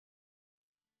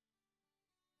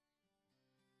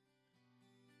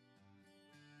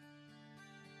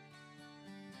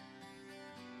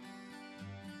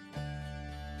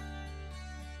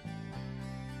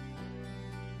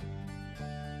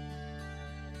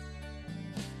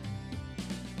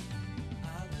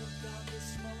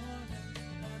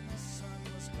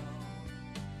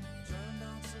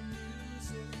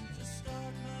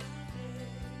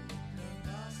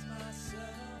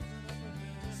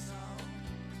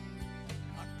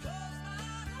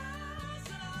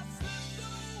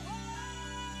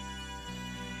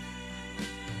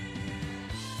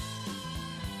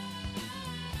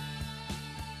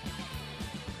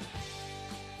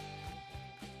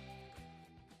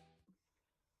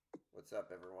What's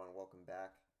up, everyone? Welcome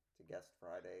back to Guest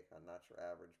Friday on Not Your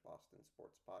Average Boston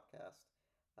Sports Podcast.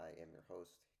 I am your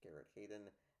host, Garrett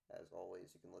Hayden. As always,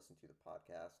 you can listen to the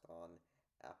podcast on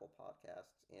Apple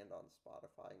Podcasts and on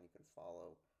Spotify, and you can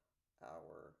follow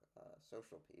our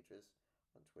social pages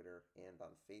on Twitter and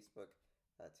on Facebook.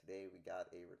 Today, we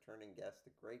got a returning guest,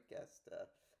 a great guest,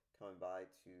 coming by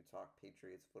to talk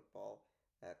Patriots football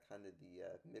at kind of the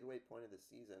midway point of the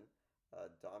season.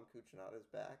 Dom Cucinato is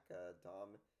back.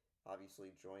 Dom obviously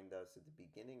joined us at the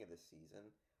beginning of the season,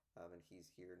 and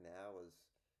he's here now as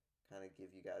kind of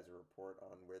give you guys a report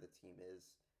on where the team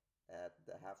is at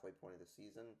the halfway point of the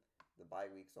season. The bye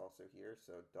week's also here,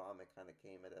 so Dom, it kind of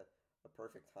came at a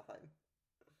perfect time.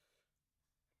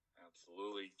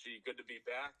 Absolutely. Gee, good to be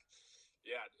back.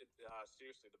 Yeah,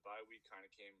 seriously, the bye week kind of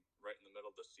came right in the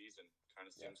middle of the season. Kind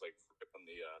of seems like when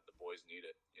the boys need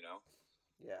it, you know?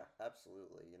 Yeah,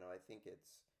 absolutely. I think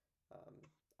it's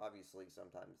obviously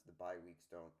sometimes the bye weeks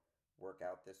don't work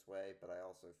out this way, but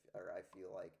I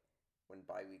feel like when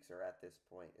bye weeks are at this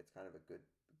point, it's kind of a good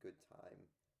time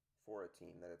for a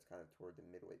team that it's kind of toward the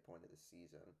midway point of the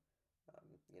season.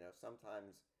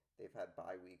 Sometimes they've had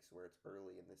bye weeks where it's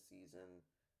early in the season.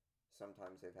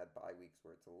 Sometimes they've had bye weeks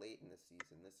where it's late in the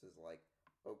season. This is like,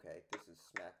 okay, this is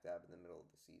smack dab in the middle of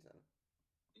the season.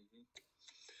 Mm-hmm.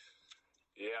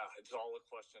 Yeah, it's all a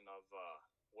question of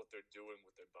what they're doing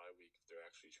with their bye week. If they're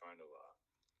actually trying to,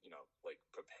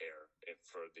 prepare it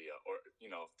for the, or if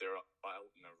they're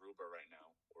out in Aruba right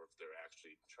now, or if they're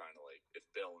actually trying to if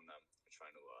Bill and them are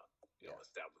trying to,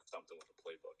 establish something with a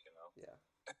playbook.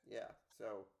 Yeah.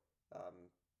 So,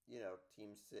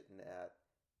 teams sitting at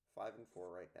 5-4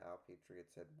 right now.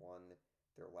 Patriots had won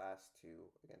their last two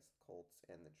against the Colts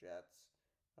and the Jets.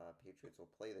 Patriots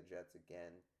will play the Jets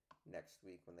again next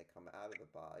week when they come out of the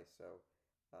bye. So,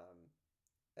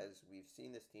 as we've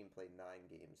seen this team play 9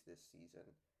 games this season,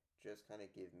 just kind of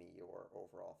give me your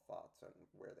overall thoughts on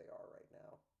where they are right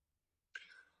now.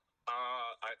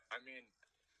 I mean,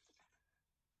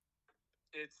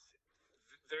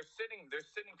 they're sitting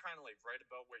kind of like right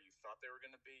about where you thought they were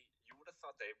going to be. You would have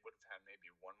thought they would have had maybe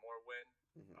one more win,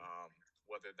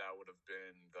 whether that would have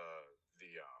been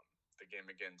the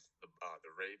game against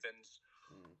the Ravens,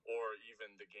 or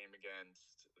even the game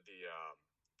against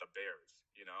the Bears.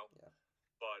 Yeah.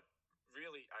 But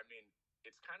really, I mean,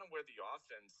 it's kind of where the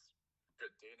offense,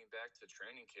 dating back to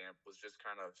training camp, was just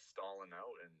kind of stalling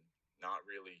out and not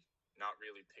really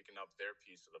picking up their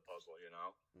piece of the puzzle.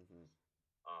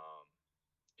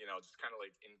 Just kind of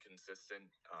like inconsistent.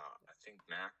 I think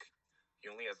Mac, he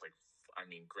only has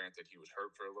granted he was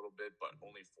hurt for a little bit, but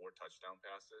only 4 touchdown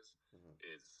passes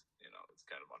is, it's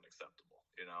kind of unacceptable.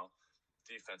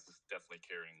 Defense is definitely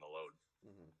carrying the load.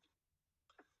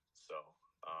 So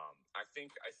I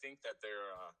think that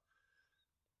they're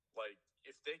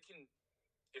if they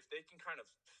can kind of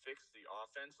fix the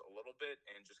offense a little bit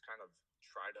and just kind of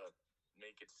try to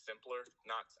make it simpler. It's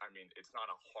not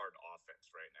a hard offense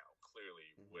right now, clearly,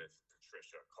 with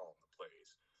Patricia calling the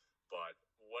plays. But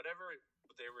whatever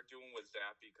they were doing with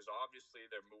Zappe, because obviously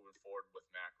they're moving forward with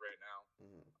Mac right now,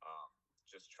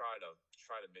 just try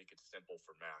to make it simple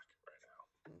for Mac right now.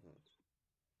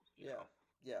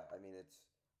 Yeah. I mean, it's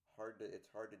hard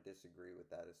to disagree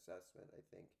with that assessment. I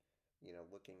think,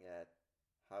 looking at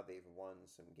how they've won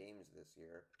some games this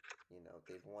year,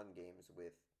 they've won games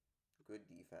with good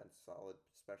defense, solid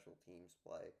special teams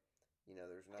play.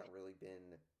 There's not really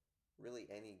been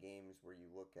any games where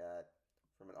you look at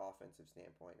from an offensive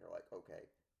standpoint, you're like, okay,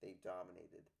 they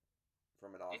dominated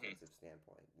from an offensive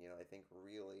standpoint. I think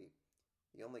really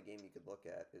the only game you could look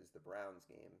at is the Browns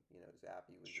game.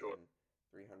 Zappe was in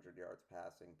 300 yards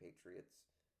passing. Patriots,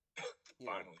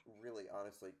 really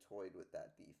honestly toyed with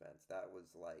that defense. That was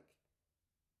like,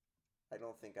 I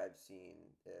don't think I've seen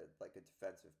a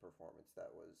defensive performance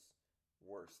that was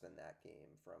worse than that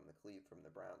game from the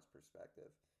Browns'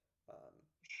 perspective.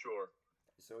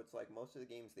 So it's like most of the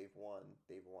games they've won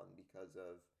because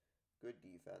of good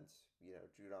defense.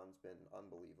 Judon's been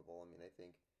unbelievable. I mean, I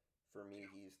think for me,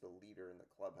 he's the leader in the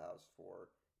clubhouse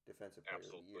for Defensive Player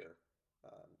of the Year.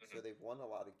 So they've won a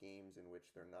lot of games in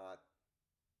which they're not,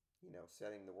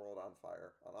 setting the world on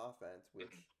fire on offense,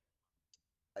 which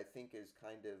I think is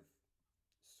kind of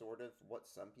sort of what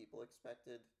some people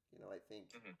expected. I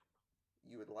think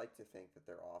you would like to think that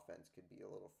their offense could be a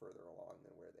little further along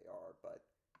than where they are. But,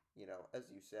 as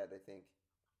you said, I think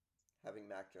having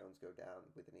Mac Jones go down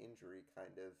with an injury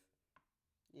kind of,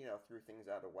 threw things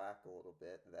out of whack a little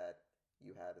bit, that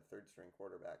you had a third string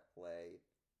quarterback play,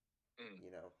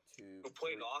 who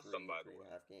played awesome, by the way,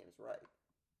 3.5 games.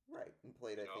 Right. And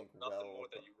played, I think, nothing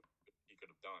more that he could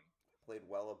have done. Played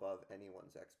well above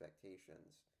anyone's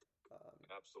expectations.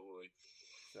 Absolutely.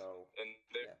 So, And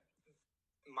yeah.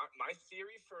 My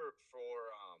theory for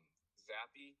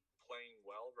Zappe playing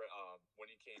well when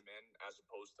he came in, as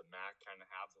opposed to Mac kind of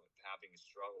having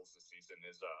struggles this season,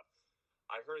 is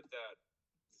I heard that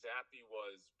Zappe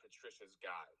was Patricia's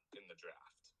guy in the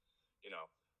draft. You know,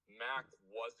 Mac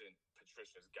wasn't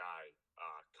Patricia's guy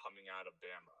coming out of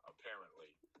Bama,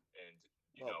 apparently. And,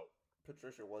 Well,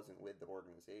 Patricia wasn't with the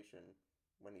organization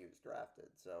when he was drafted,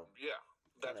 so yeah,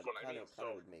 that's what I mean. Kind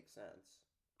of would make sense.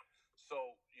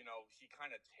 So, he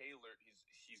kind of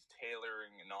he's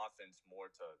tailoring an offense more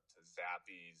to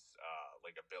Zappe's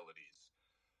like abilities.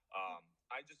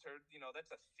 I just heard,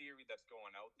 that's a theory that's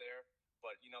going out there,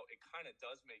 but it kind of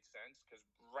does make sense because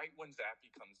right when Zappe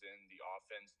comes in, the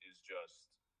offense is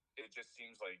it just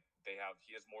seems like he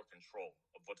has more control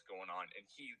of what's going on, and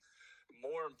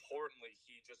more importantly,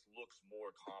 he just looks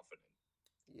more confident.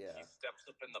 Yeah. He steps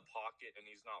up in the pocket and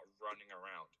he's not running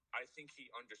around. I think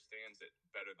he understands it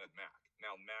better than Mac.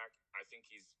 Now, Mac, I think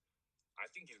he's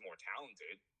more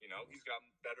talented. He's got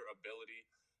better ability,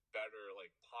 better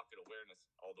like pocket awareness.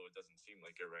 Although it doesn't seem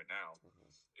like it right now.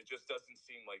 It just doesn't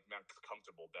seem like Mac's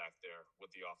comfortable back there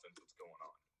with the offense that's going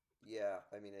on. Yeah,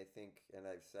 I mean, I think, and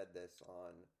I've said this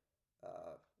on,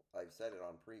 I've said it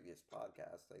on previous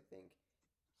podcasts. I think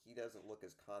he doesn't look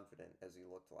as confident as he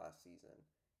looked last season,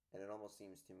 and it almost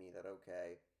seems to me that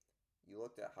okay, you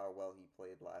looked at how well he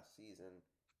played last season.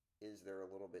 Is there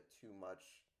a little bit too much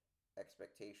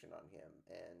expectation on him?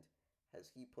 And has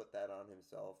he put that on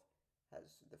himself?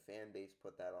 Has the fan base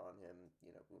put that on him?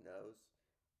 Who knows?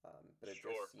 But it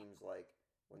just seems like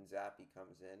when Zappe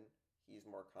comes in, he's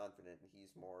more confident and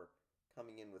he's more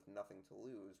coming in with nothing to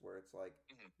lose. Where it's like,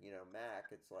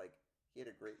 Mac, it's like he had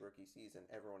a great rookie season.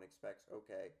 Everyone expects,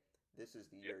 okay, this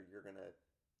is the year you're going to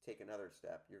take another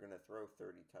step. You're going to throw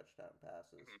 30 touchdown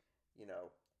passes.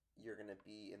 You're going to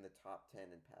be in the top 10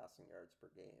 in passing yards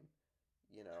per game.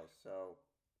 So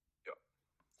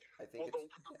I think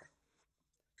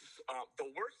the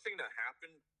worst thing that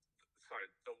happened,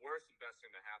 the worst and best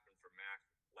thing that happened for Mac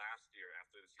last year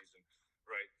after the season,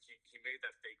 right? He made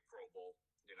that fake Pro Bowl.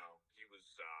 He was,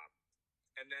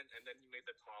 and then he made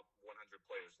the top 100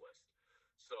 players list.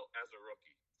 So as a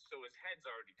rookie, so his head's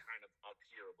already kind of up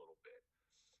here a little bit.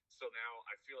 So now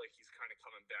I feel like he's kind of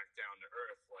coming back down to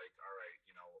earth. Like, all right,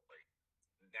 like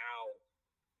now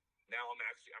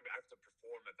I have to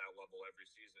perform at that level every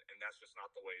season, and that's just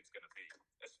not the way it's going to be,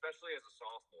 especially as a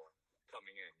sophomore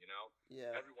coming in.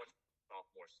 Yeah. Everyone's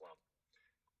sophomore slump.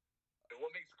 And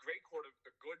what makes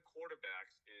good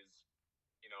quarterbacks is,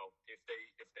 if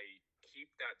they keep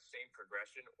that same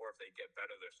progression or if they get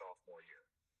better their sophomore year.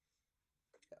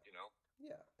 Yeah.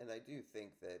 Yeah, and I do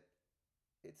think that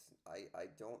I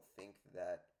don't think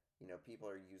that people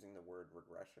are using the word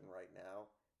regression right now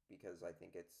because I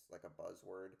think it's like a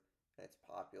buzzword and it's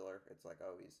popular. It's like,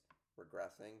 oh, he's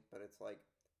regressing, but it's like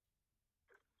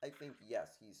I think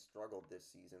yes, he's struggled this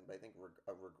season, but I think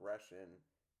a regression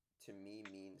to me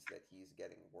means that he's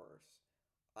getting worse.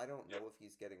 I don't know if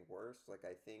he's getting worse. Like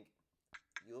I think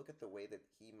you look at the way that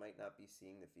he might not be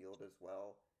seeing the field as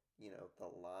well. The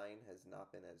line has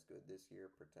not been as good this year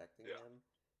protecting him.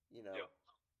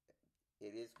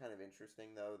 It is kind of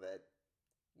interesting though that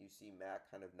you see Mac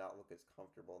kind of not look as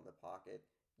comfortable in the pocket.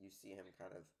 You see him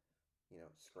kind of,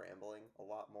 scrambling a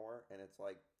lot more, and it's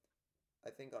like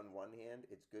I think on one hand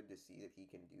it's good to see that he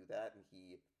can do that and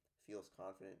he feels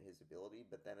confident in his ability,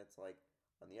 but then it's like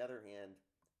on the other hand,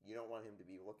 you don't want him to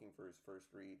be looking for his first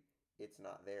read, it's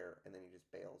not there, and then he just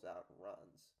bails out and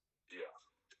runs. Yeah.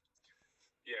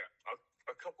 Yeah.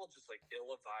 A couple just like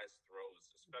ill-advised throws,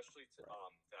 especially to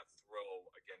that throw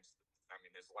against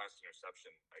his last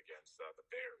interception against the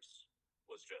Bears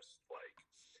was just like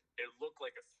it looked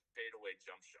like a fadeaway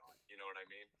jump shot. You know what I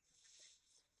mean?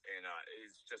 And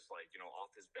it's just like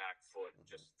off his back foot,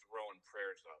 just throwing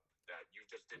prayers up that you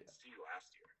just didn't see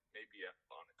last year. Maybe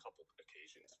on a couple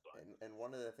occasions, but and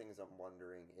one of the things I'm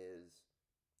wondering is,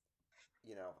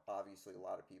 obviously a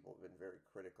lot of people have been very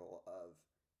critical of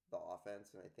the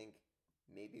offense, and I think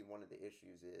maybe one of the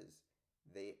issues is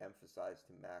they emphasize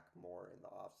to Mac more in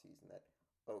the offseason that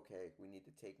okay, we need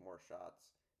to take more shots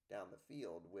down the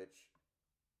field, which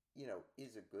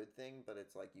is a good thing, but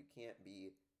it's like you can't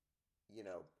be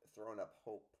throwing up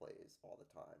hope plays all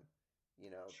the time.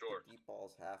 Sure. The deep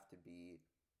balls have to be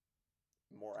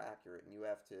more accurate, and you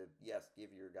have to, yes,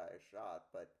 give your guy a shot,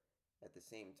 but at the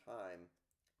same time,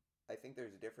 I think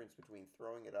there's a difference between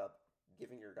throwing it up,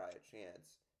 giving your guy a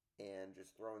chance, and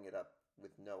just throwing it up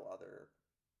with no other,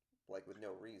 like with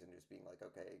no reason, just being like,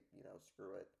 okay,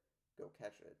 screw it, go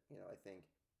catch it. I think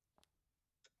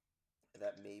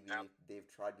that maybe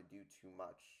they've tried to do too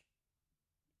much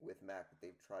with Mac that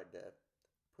they've tried to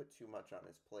put too much on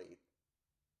his plate.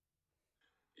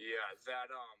 Yeah,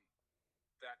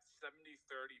 that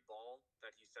 70-30 ball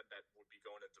that he said that would be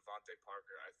going to Devontae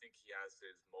Parker, I think he has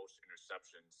his most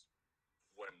interceptions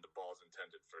when the ball's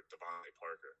intended for Devontae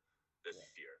Parker this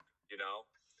year, you know?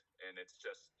 And it's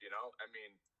just, I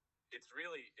mean, it's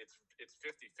really it's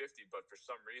 50-50, but for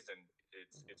some reason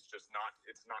it's just not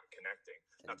connecting.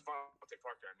 Now Devontae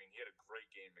Parker, I mean, he had a great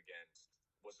game against,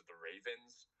 was it the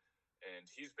Ravens? And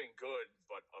he's been good,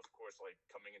 but of course, like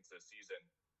coming into the season,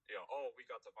 we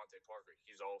got Devontae Parker.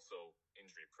 He's also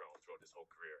injury prone throughout his whole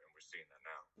career, and we're seeing that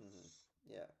now. Mm-hmm.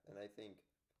 Yeah, and I think,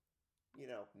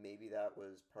 maybe that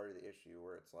was part of the issue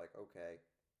where it's like, okay,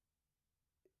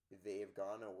 they've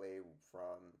gone away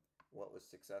from what was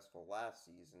successful last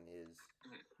season is,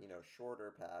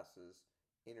 shorter passes,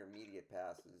 intermediate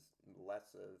passes,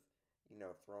 less of,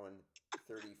 throwing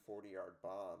 30, 40-yard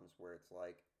bombs where it's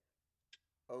like,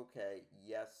 okay,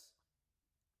 yes,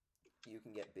 you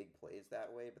can get big plays that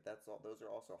way, but those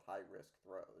are also high risk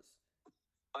throws.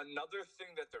 Another thing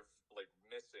that they're like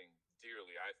missing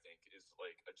dearly, I think, is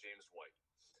like a James White,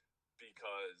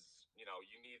 because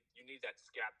you need that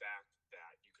scat back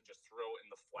that you can just throw in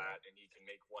the flat and he can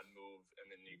make one move and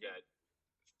then you get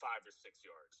 5 or 6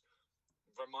 yards.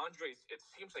 Vermondre's, it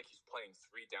seems like he's playing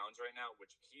 3 downs right now,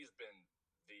 which he's been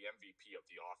the MVP of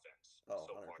the offense so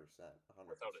 100%, far, 100%.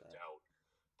 without a doubt.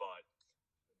 But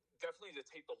definitely to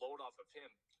take the load off of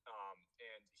him.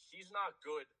 And he's not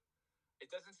good. It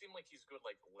doesn't seem like he's good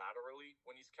like laterally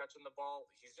when he's catching the ball.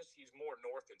 He's more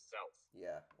north and south.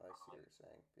 Yeah, I see what you're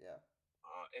saying. Yeah.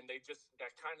 And they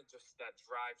that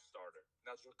drive starter.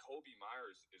 Now Jakobi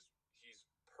Meyers he's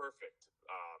perfect.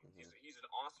 He's an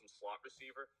awesome slot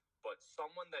receiver, but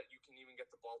someone that you can even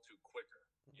get the ball to quicker.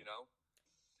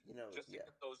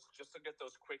 Just to get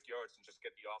those quick yards and just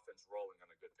get the offense rolling on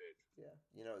a good page. Yeah,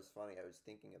 it's funny. I was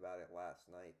thinking about it last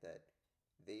night that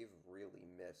they've really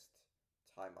missed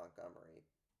Ty Montgomery.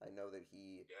 I know that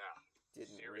he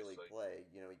didn't really play.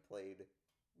 He played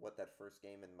that first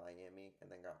game in Miami and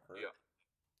then got hurt. Yeah.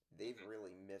 They've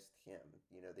really missed him.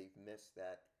 They've missed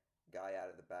that guy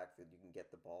out of the backfield you can get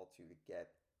the ball to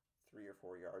get 3 or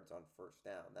 4 yards on first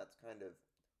down. That's kind of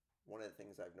one of the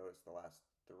things I've noticed the last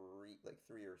three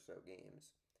or so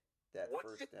games. That What's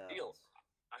first his downs. Deal?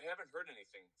 I haven't heard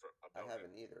anything about I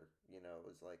haven't either. It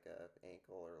was like a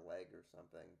ankle or leg or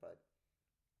something, but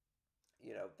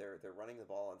they're running the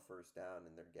ball on first down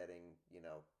and they're getting,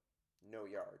 no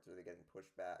yards, or they're getting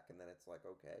pushed back, and then it's like,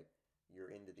 okay, you're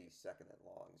into these second and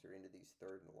longs, you're into these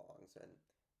third and longs, and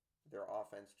their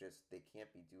offense they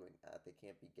can't be doing that. They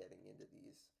can't be getting into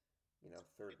these,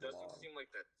 third and long. It doesn't seem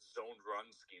like that zone run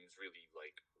scheme is really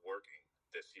like working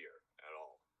this year at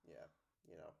all. Yeah,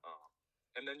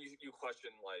 and then you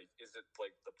question, like, is it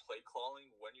like the play calling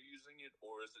when you're using it,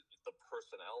 or is it the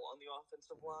personnel on the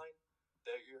offensive line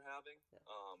that you're having?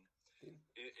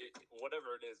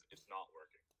 Whatever it is, it's not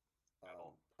working at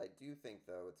all. I do think,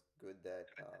 though, it's good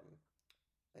that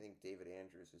I think David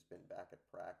Andrews has been back at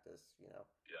practice.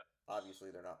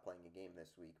 Obviously they're not playing a game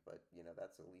this week, but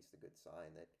that's at least a good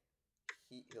sign that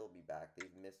he'll be back.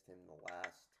 They've missed him the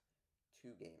last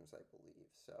 2 games, I believe.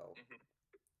 So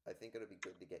I think it'll be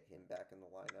good to get him back in the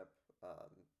lineup.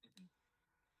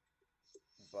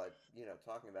 But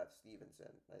talking about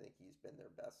Stevenson, I think he's been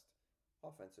their best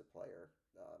offensive player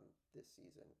this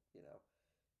season.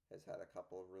 Has had a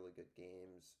couple of really good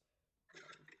games.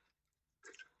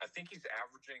 I think he's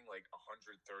averaging like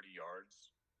 130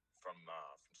 yards from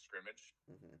scrimmage,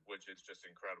 which is just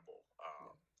incredible.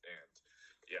 And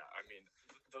I mean,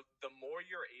 the more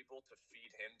you're able to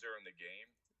feed him during the game,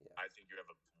 I think you have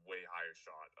a way higher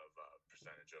shot of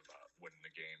percentage of winning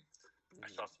the game. I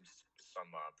saw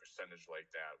some percentage like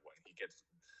that when he gets,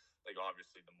 like,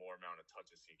 obviously the more amount of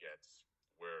touches he gets,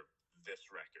 where this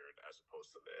record as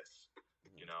opposed to this,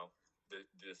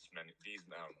 these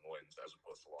amount of wins as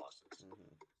opposed to losses.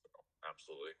 So,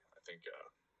 absolutely, I think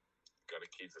got to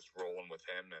keep this rolling with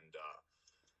him. And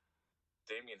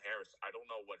Damian Harris, I don't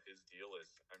know what his deal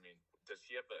is. I mean, does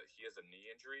he has a knee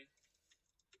injury?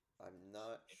 I'm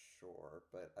not sure,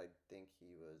 but I think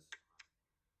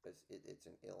it's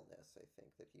an illness. I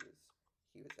think that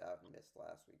he was out and missed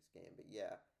last week's game. But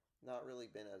yeah, not really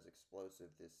been as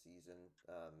explosive this season.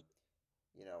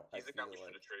 He's a guy we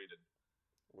should have traded.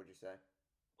 What'd you say?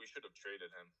 We should have traded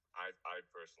him. I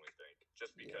personally think,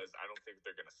 just because I don't think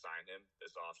they're going to sign him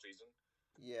this offseason.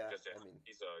 Yeah, because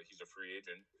he's a free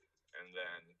agent, and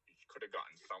then he could have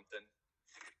gotten something.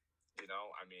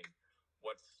 I mean,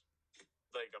 what's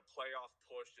like a playoff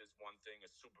push is one thing,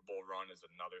 a Super Bowl run is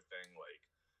another thing. Like,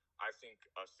 I think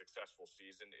a successful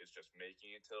season is just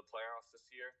making it to the playoffs this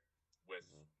year with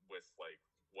Mm-hmm. like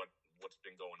what's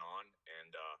been going on.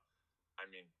 And I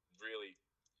mean, really,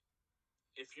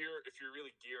 if you're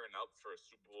really gearing up for a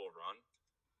Super Bowl run,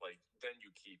 like then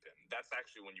you keep him. That's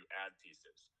actually when you add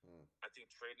pieces. Mm. I think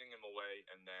trading him away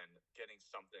and then getting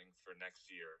something for next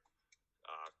year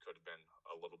could have been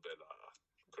a little bit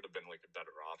could have been like a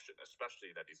better option, especially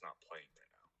that he's not playing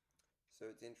right now. So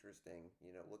it's interesting,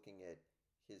 looking at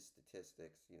his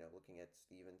statistics, looking at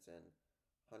Stevenson,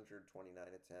 129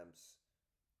 attempts,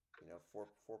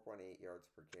 4.8 yards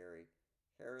per carry.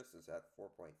 Harris is at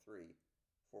 4.3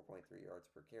 yards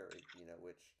per carry,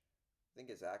 which I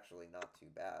think is actually not too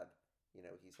bad.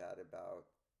 He's had about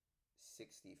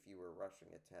 60 fewer rushing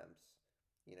attempts.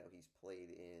 He's played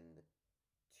in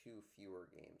two fewer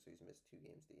games, so he's missed 2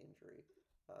 games to injury.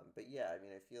 But yeah, I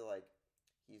mean, I feel like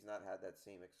he's not had that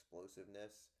same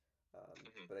explosiveness.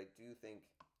 But I do think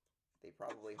they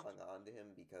probably hung on to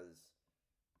him because,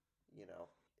 you know,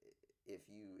 if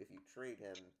you trade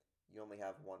him, you only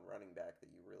have one running back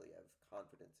that you really have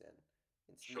confidence in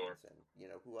Sure. Stevenson.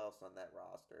 Who else on that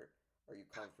roster are you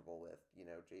comfortable with?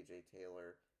 J.J.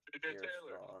 Taylor, J.J. Pierre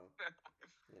Taylor. Strong,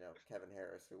 Kevin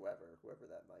Harris, whoever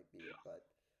that might be. Yeah. But,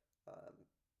 um,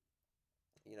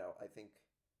 I think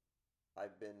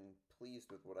I've been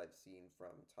pleased with what I've seen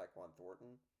from Tyquan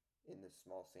Thornton in this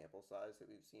small sample size that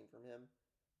we've seen from him.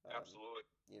 Absolutely.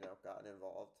 Gotten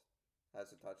involved,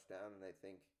 has a touchdown, and I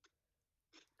think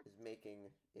is making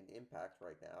an impact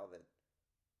right now that,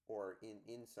 or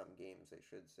in some games, I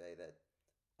should say, that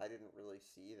I didn't really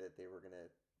see that they were going to,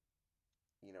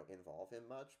 involve him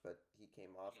much, but he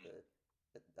came off the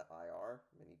IR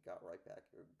and he got right back,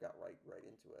 got right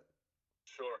into it.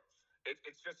 Sure.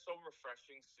 It's just so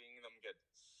refreshing seeing them get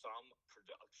some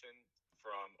production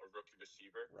from a rookie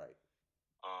receiver. Right.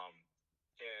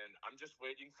 And I'm just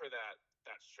waiting for that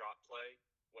shot play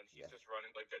when he's just running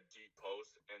like a deep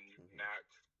post and Mac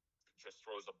just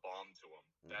throws a bomb to him.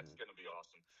 That's going to be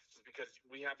awesome. Just because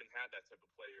we haven't had that type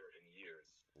of player in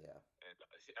years. Yeah. And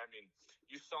I mean,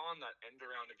 you saw on that end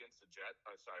around against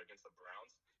against the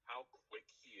Browns, how quick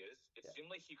he is. It seemed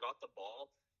like he got the ball.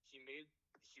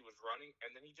 He was running,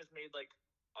 and then he just made like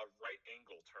a right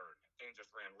angle turn and just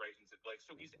ran right into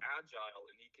so he's agile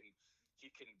and he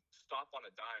can stop on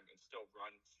a dime and still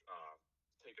run,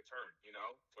 take a turn,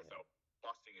 without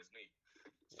busting his knee.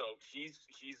 So he's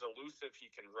elusive.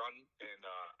 He can run, and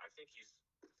I think he's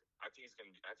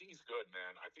good,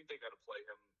 man. I think they got to play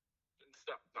him.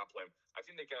 Not play him. I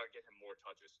think they got to get him more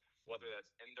touches, whether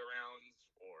that's end arounds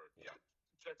or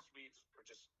jet sweeps or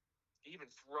just even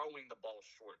throwing the ball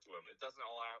short to him. It doesn't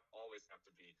always have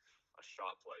to be a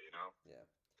shot play,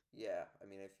 Yeah. I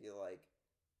mean, I feel like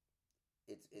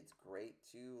it's great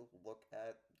to look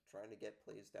at trying to get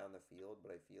plays down the field,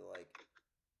 but I feel like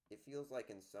it feels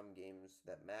like in some games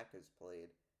that Mac has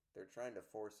played, they're trying to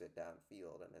force it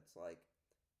downfield, and it's like,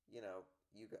 you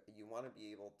want to be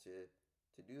able to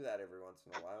do that every once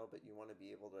in a while, but you want to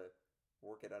be able to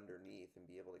work it underneath and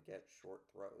be able to get short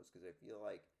throws, because I feel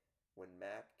like when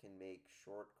Mac can make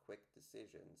short, quick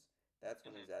decisions, that's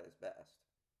when he's at his best.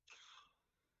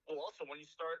 Well, also when you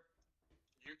start,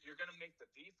 you're going to make the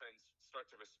defense start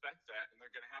to respect that, and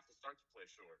they're going to have to start to play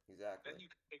short. Exactly. Then you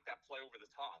can take that play over the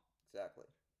top. Exactly.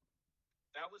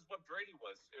 That was what Brady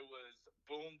was. It was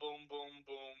boom, boom, boom,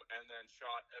 boom, and then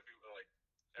shot every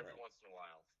once in a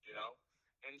while, you know?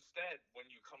 Instead, when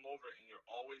you come over and you're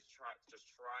always trying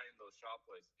those shot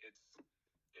plays,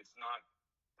 it's not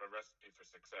a recipe for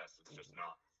success. It's just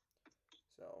not.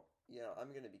 So,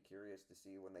 I'm going to be curious to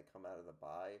see when they come out of the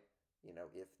bye,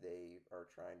 if they are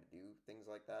trying to do things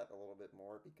like that a little bit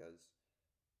more, because,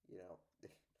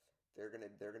 they're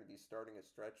gonna be starting a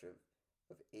stretch of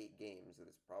 8 games that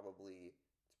it's probably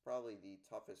the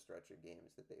toughest stretch of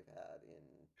games that they've had in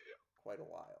quite a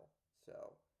while.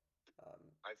 So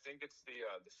I think it's the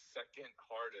second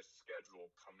hardest schedule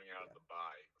coming out of the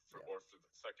bye for the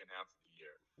second half of the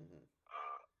year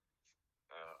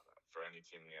for any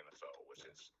team in the NFL, which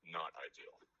is not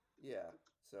ideal. Yeah.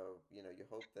 So you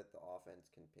hope that the offense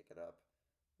can pick it up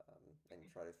and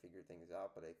try to figure things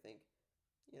out. But I think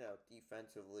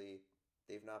defensively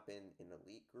they've not been an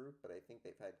elite group, but I think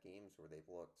they've had games where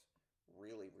they've looked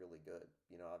really, really good.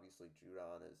 Obviously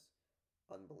Judon is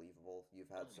unbelievable.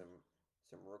 You've had some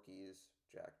rookies,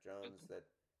 Jack Jones, that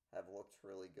have looked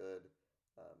really good.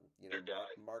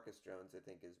 Marcus Jones, I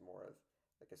think, is more of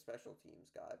like a special teams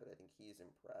guy, but I think he's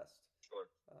impressed.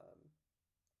 Sure.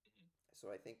 So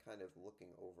I think kind of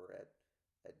looking over at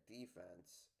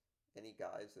defense, any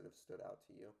guys that have stood out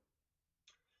to you?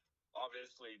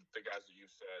 Obviously, the guys that you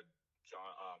said,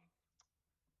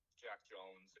 Jack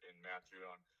Jones and Matt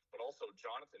Judon, but also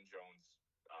Jonathan Jones.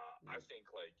 I think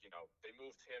they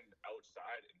moved him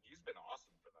outside, and he's been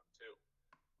awesome for them too.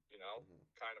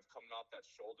 Kind of coming off that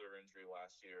shoulder injury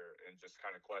last year, and just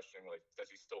kind of questioning does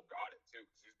he still got it too?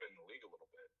 Because he's been in the league a little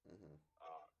bit.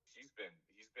 He's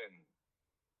been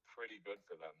pretty good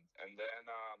for them, and then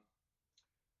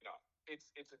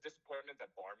it's a disappointment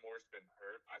that Barmore's been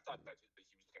hurt. I thought that he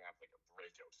was going to have a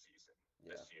breakout season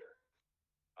this year.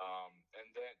 And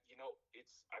then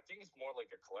I think it's more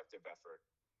like a collective effort,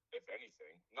 if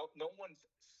anything. No one's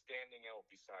standing out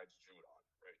besides Judon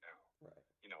right now. Right.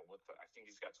 I think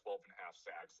he's got 12 and a half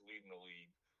sacks, leading the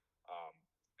league.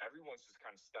 Everyone's just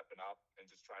kind of stepping up and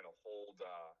just trying to hold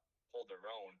their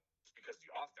own, just because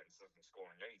the offense isn't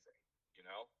scoring anything.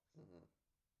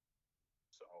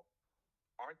 So,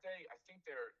 aren't they? I think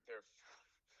they're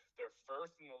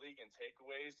first in the league in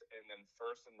takeaways, and then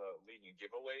first in the league in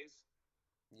giveaways.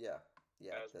 Yeah,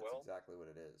 that's exactly what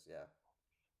it is. Yeah.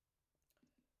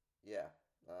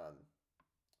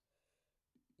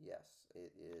 Yes,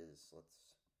 it is.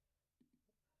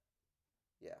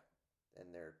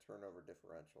 And their turnover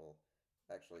differential,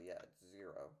 actually, it's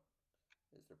 0.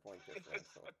 Is their point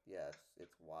differential?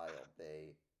 It's wild.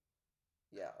 They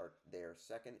are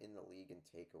second in the league in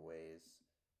takeaways,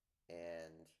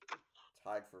 and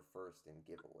tied for first in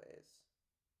giveaways.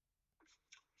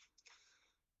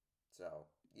 So,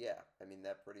 I mean,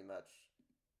 that pretty much...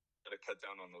 Got to cut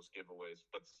down on those giveaways,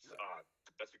 but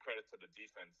that's a credit to the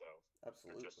defense, though.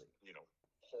 Absolutely. For just,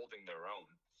 holding their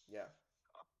own. Yeah.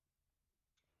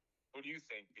 Who do you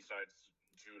think, besides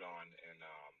Judon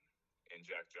and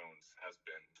Jack Jones, has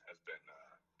been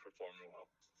performing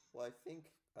well? Well, I think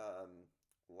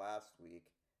last week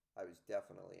I was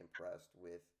definitely impressed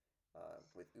with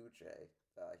Uche.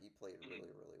 He played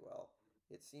really, really well.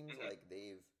 It seems like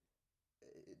they've...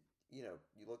 you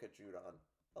look at Judon,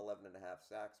 11 and a half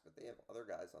sacks, but they have other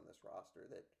guys on this roster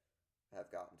that have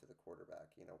gotten to the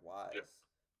quarterback.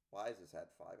 Wise has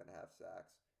had 5.5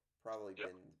 sacks. Probably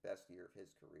been the best year of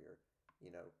his career.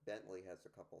 Bentley has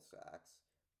a couple sacks.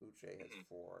 Uche has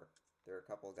 4. There are a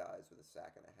couple guys with a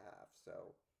sack and a half.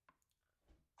 So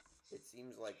it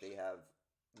seems like they have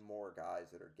more guys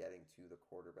that are getting to the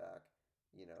quarterback.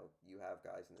 You have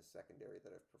guys in the secondary that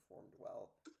have performed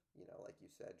well. Like you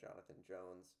said, Jonathan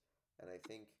Jones. And I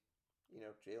think,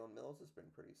 Jalen Mills has been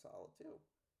pretty solid too.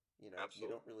 Absolutely. You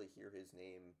don't really hear his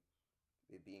name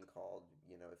being called,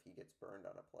 if he gets burned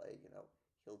on a play,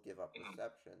 he'll give up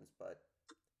receptions, but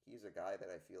he's a guy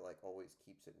that I feel like always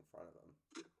keeps it in front of him.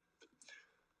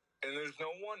 And there's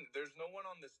no one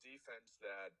on this defense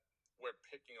that we're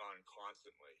picking on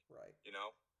constantly. Right.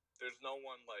 There's no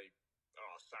one like,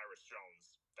 Cyrus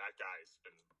Jones. That guy's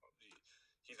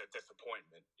he's a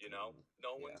disappointment, No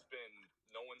one's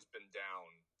been down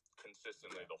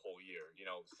consistently the whole year.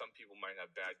 Some people might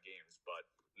have bad games, but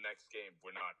next game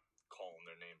we're not calling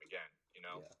their name again,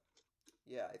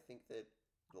 Yeah, I think that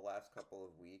the last couple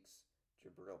of weeks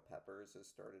Jabril Peppers has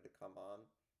started to come on,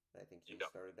 and I think he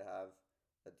started to have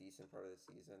a decent part of the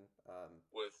season.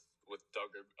 With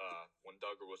Duggar, when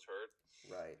Duggar was hurt.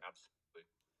 Right. Absolutely.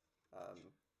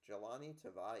 Jelani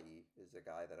Tavai is a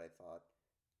guy that I thought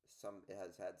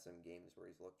has had some games where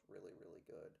he's looked really, really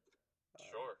good.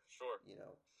 Sure.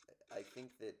 I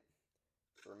think that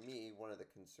for me, one of the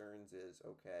concerns is,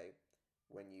 okay,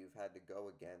 when you've had to go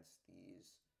against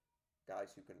these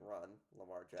guys who can run,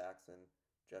 Lamar Jackson,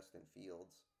 Justin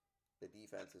Fields, the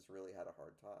defense has really had a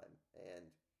hard time. And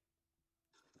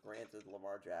granted,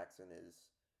 Lamar Jackson is,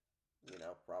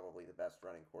 probably the best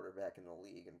running quarterback in the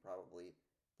league, and probably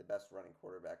the best running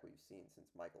quarterback we've seen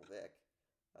since Michael Vick.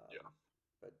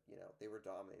 But, they were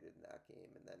dominated in that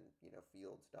game, and then,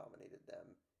 Fields dominated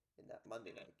them in that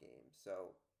Monday night game.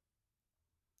 So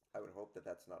I would hope that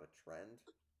that's not a trend.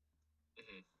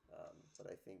 But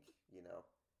I think,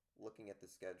 looking at the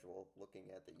schedule,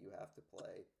 looking at that you have to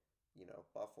play,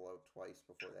 Buffalo twice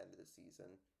before the end of the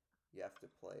season, you have to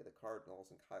play the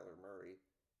Cardinals and Kyler Murray.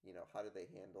 How do they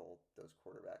handle those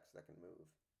quarterbacks that can move?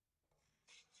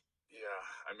 Yeah,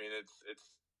 I mean,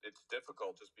 it's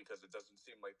difficult just because it doesn't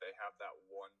seem like they have that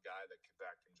one guy that can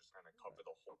just kind of cover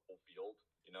the whole field,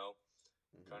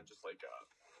 kind of just like a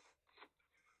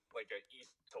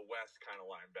east to west kind of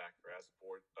linebacker as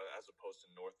opposed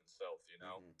to north and south.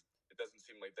 It doesn't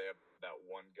seem like they have that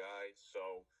one guy,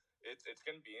 so it's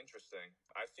going to be interesting.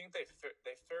 I think they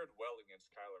fared well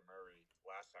against Kyler Murray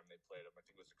last time they played him. I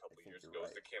think it was a couple of years ago. It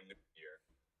was the Cam Newton year.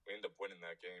 We ended up winning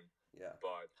that game. Yeah,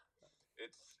 but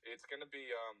it's going to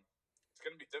be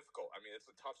difficult. I mean,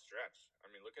 it's a tough stretch. I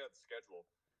mean, look at the schedule.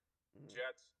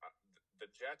 Jets,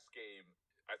 the Jets game.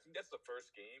 I think that's the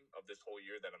first game of this whole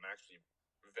year that I'm actually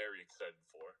very excited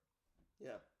for.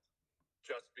 Yeah.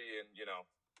 Just being,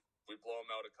 we blow them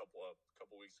out a couple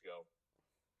weeks ago.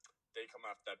 They come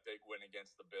off that big win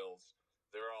against the Bills.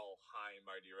 They're all high and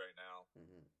mighty right now.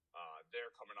 Mm-hmm.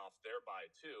 They're coming off their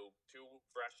bye too. Two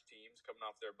fresh teams coming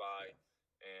off their bye,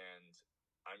 Yeah. and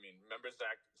I mean, remember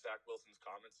Zach Wilson's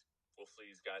comments? We'll see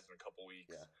these guys in a couple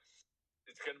weeks. Yeah.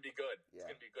 It's going to be good. Yeah.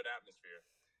 It's going to be a good atmosphere.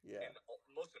 Yeah. And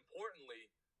most importantly,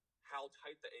 how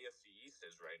tight the AFC East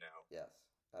is right now. Yes,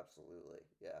 absolutely.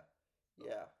 Yeah.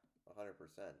 Yeah, 100%.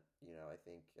 I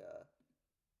think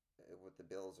what the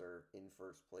Bills are in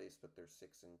first place, but they're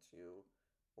 6-2,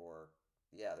 or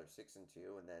yeah, they're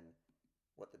 6-2, and then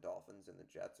what the Dolphins and the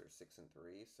Jets are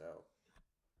 6-3. So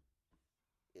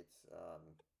it's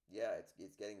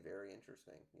it's getting very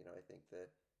interesting. I think the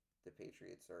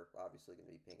Patriots are obviously going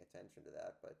to be paying attention to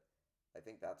that, but I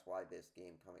think that's why this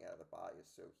game coming out of the bye is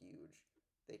so huge.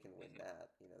 They can win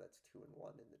that. That's 2-1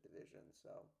 in the division.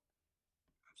 So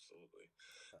absolutely.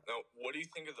 Now, what do you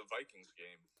think of the Vikings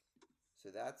game?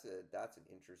 So that's an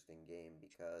interesting game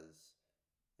because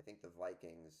I think the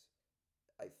Vikings,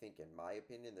 in my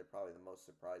opinion, they're probably the most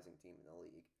surprising team in the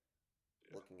league.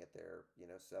 Yeah. Looking at their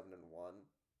 7-1,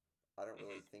 I don't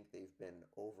really think they've been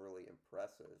overly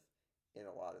impressive in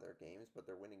a lot of their games, but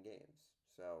they're winning games.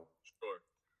 So sure,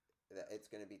 it's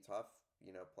going to be tough,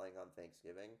 playing on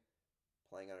Thanksgiving,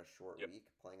 playing on a short week,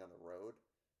 playing on the road.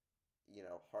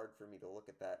 Hard for me to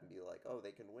look at that and be like, oh,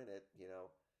 they can win it.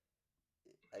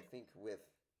 I think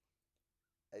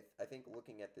I think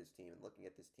looking at this team and looking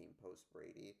at this team post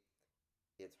Brady,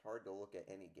 it's hard to look at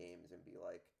any games and be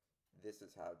like, this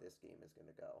is how this game is going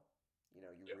to go.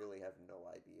 You really have no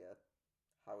idea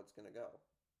how it's going to go.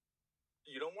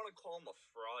 You don't want to call them a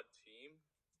fraud team.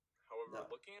 However,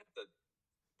 looking at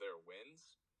their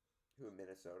wins. Who,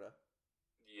 Minnesota?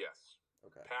 Yes.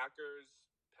 Okay. Packers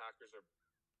are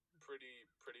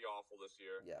pretty awful this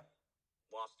year. Yeah.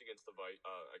 Lost against the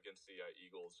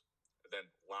Eagles. Then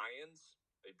Lions,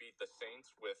 they beat the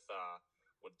Saints with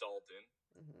Dalton.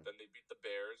 Mm-hmm. Then they beat the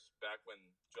Bears back when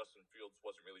Justin Fields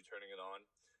wasn't really turning it on.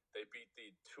 They beat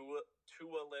the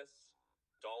Tua-less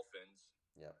Dolphins.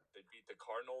 Yeah. They beat the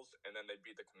Cardinals, and then they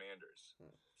beat the Commanders.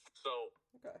 Hmm. So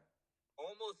okay.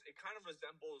 Almost, it kind of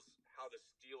resembles how the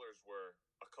Steelers were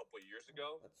a couple of years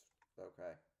ago. That's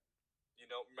okay.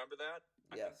 Remember that?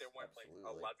 Yes, I think they went absolutely.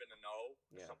 like 11-0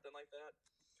 or something like that.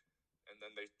 And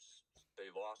then they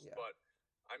lost. Yeah. But,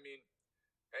 I mean,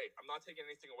 hey, I'm not taking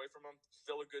anything away from them.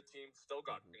 Still a good team. Still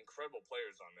got incredible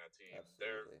players on that team.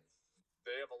 Absolutely.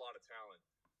 They have a lot of talent,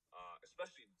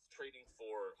 especially trading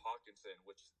for Hawkinson,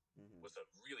 which was a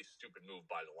really stupid move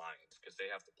by the Lions because they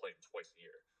have to play him twice a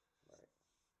year. Right.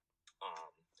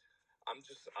 I'm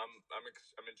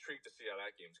intrigued to see how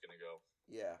that game's going to go.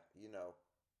 Yeah,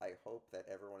 I hope that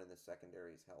everyone in the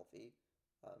secondary is healthy,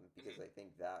 because I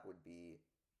think that would be,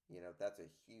 that's a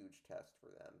huge test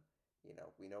for them.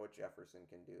 We know what Jefferson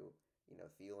can do.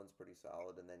 Thielen's pretty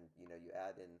solid, and then you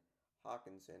add in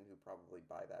Hawkinson, who probably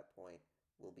by that point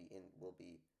will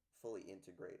be fully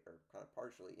integrated or kind of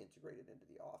partially integrated into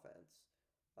the offense.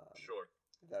 Sure.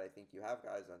 That I think you have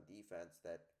guys on defense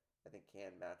that I think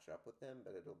can match up with them,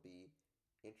 but it'll be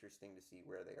interesting to see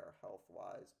where they are health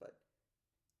wise. But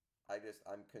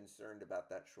I'm concerned about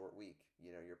that short week.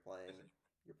 You're playing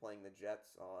the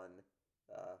Jets on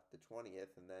the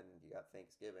 20th, and then you got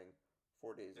Thanksgiving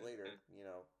 4 days later.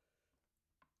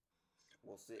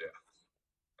 We'll see. Yeah,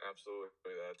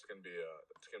 absolutely. That's gonna be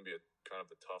a kind of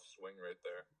a tough swing right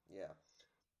there. Yeah.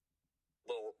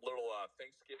 Little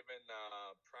Thanksgiving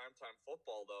primetime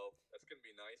football though. That's gonna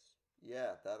be nice.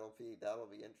 Yeah, that'll be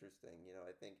interesting.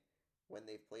 I think when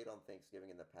they've played on Thanksgiving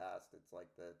in the past, it's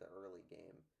like the early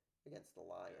game against the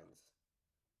Lions.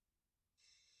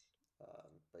 Yeah.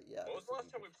 But yeah. When was the last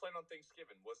time we played on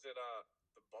Thanksgiving? Was it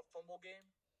the Butt Fumble game?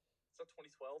 Is that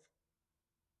 2012?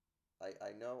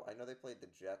 I know they played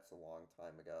the Jets a long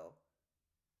time ago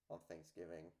on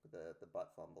Thanksgiving, the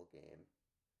Butt Fumble game.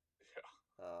 Yeah.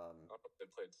 I don't know if they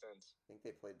played since. I think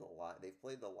they've played the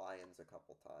Lions a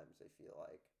couple times, I feel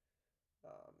like.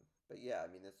 But yeah, I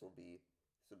mean this will be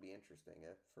interesting.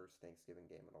 A first Thanksgiving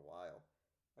game in a while.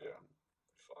 Yeah.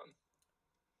 Fun.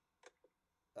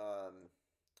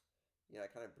 I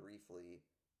kind of briefly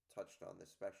touched on the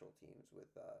special teams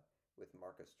with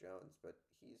Marcus Jones, but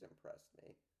he's impressed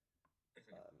me.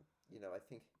 I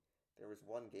think there was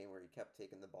one game where he kept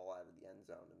taking the ball out of the end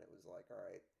zone, and it was like, all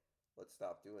right, let's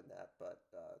stop doing that. But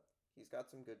he's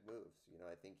got some good moves.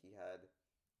 I think he had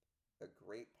a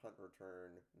great punt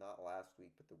return, not last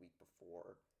week, but the week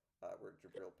before, where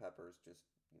Jabril Peppers just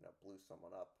blew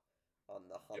someone up on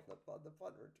the punt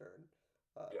return.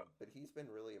 But he's been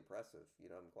really impressive.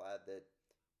 I'm glad that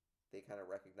they kind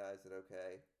of recognize that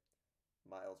okay,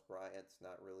 Miles Bryant's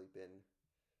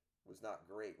was not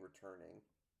great returning.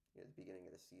 At the beginning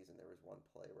of the season, there was one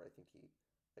play where I think he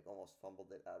like almost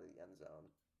fumbled it out of the end zone.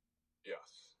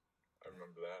 Yes, I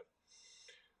remember that.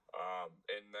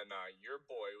 And then your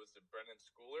boy was it Brennan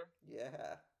Schooler?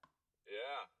 Yeah.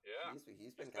 Yeah.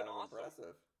 He's been kind of awesome.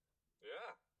 impressive.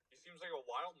 Yeah, he seems like a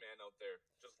wild man out there.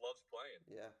 Just loves playing.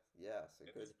 Yeah. So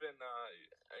and good. He's been.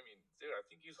 I mean, dude, I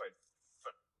think he's like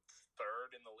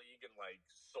third in the league in like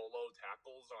solo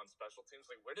tackles on special teams.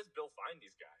 Like, where does Bill find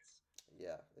these guys?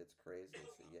 Yeah, it's crazy.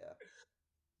 So yeah,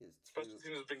 his special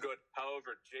teams has been good.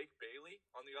 However, Jake Bailey,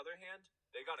 on the other hand,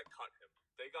 they got to cut him.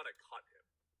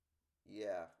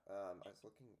 Yeah, I was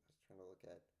trying to look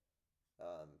at.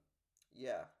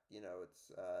 Yeah,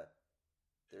 it's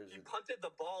he punted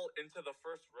the ball into the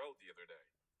first row the other day,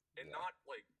 and yeah. not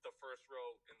like the first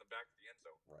row in the back of the end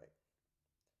zone. Right.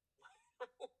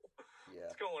 Yeah.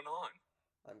 What's going on?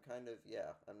 I'm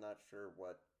not sure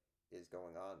what is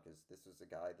going on because this was a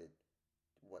guy that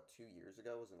 2 years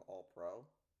ago was an All-Pro.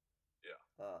 Yeah.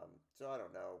 So I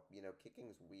don't know.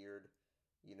 Kicking's weird.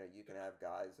 You can have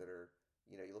guys that are,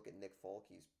 you look at Nick Folk,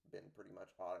 he's been pretty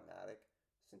much automatic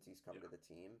since he's come to the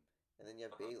team. And then you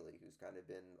have Bailey, who's kind of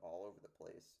been all over the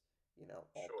place.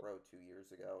 All-Pro 2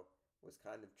 years ago, was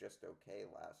kind of just okay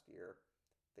last year.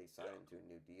 They signed him to a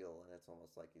new deal, and it's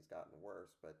almost like he's gotten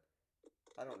worse. But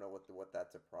I don't know what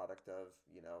that's a product of.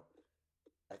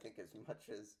 I think as much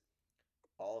as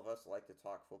all of us like to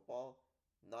talk football,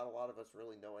 not a lot of us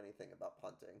really know anything about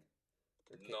punting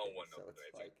or kicking. No one knows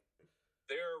anything.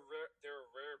 They're a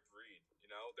rare breed.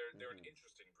 They're an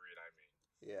interesting breed. I mean.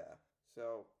 Yeah.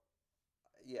 So,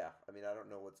 yeah. I mean, I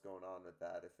don't know what's going on with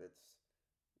that. If it's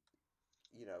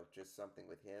just something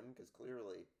with him, because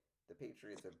clearly the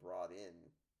Patriots have brought in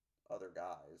other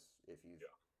guys. If you've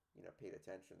paid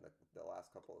attention the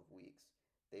last couple of weeks,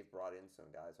 they've brought in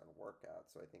some guys on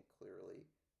workouts. So I think clearly,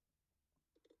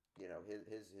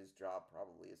 his job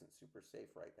probably isn't super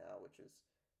safe right now, which is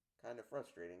kind of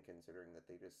frustrating considering that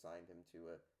they just signed him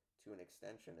to an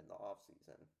extension in the off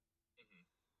season.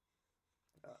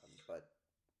 But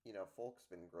Folk's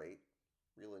been great.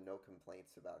 Really, no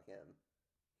complaints about him.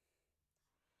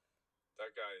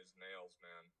 That guy is nails,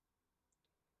 man.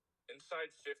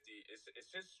 Inside 50, is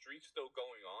his streak still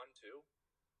going on too?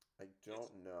 I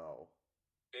don't know.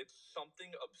 It's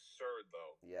something absurd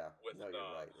though. Yeah, no,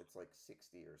 you're right. It's like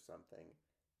 60 or something.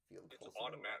 Field goals. It's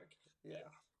automatic. Yeah.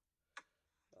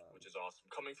 Which is awesome.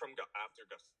 Coming from after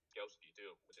Gostkowski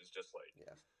too, which is just like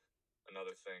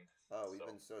another thing. Oh, we've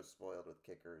been so spoiled with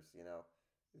kickers.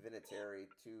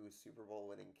 Vinatieri, 2 Super Bowl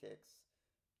winning kicks.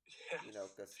 Yes.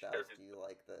 Gostkowski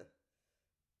led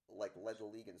the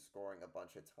league in scoring a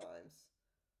bunch of times.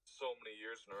 So many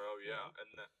years in a row, yeah.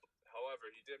 And however,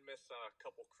 he did miss a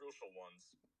couple crucial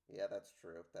ones. Yeah, that's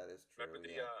true. That is true. Remember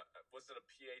was it a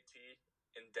PAT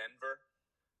in Denver?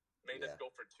 Made us go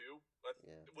for 2.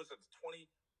 Was it 2014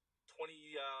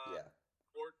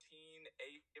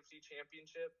 AFC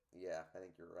Championship? Yeah, I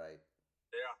think you're right.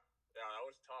 Yeah, that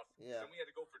was tough. Yeah. Then we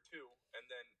had to go for 2, and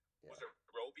then was it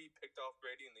Roby picked off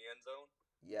Brady in the end zone?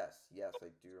 Yes,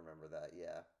 I do remember that.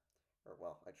 Yeah, or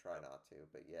well, I try not to,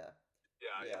 but yeah.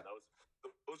 Yeah.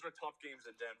 Those were tough games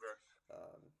in Denver.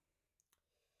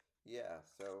 Yeah,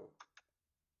 so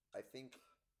I think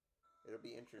it'll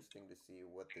be interesting to see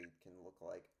what they can look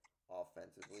like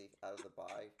offensively out of the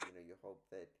bye. You hope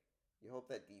that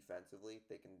defensively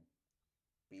they can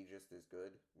be just as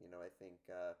good. I think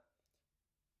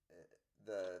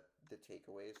the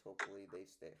takeaways, hopefully they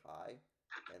stay high,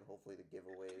 and hopefully the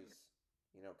giveaways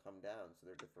come down so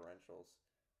their differentials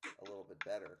a little bit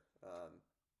better.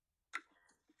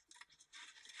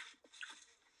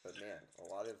 But man, a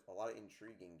lot of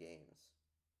intriguing games.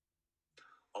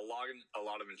 A lot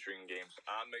of intriguing games.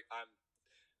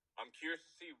 I'm curious to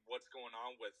see what's going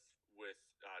on with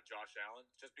Josh Allen.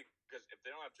 Just because if they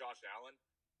don't have Josh Allen,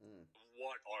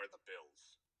 what are the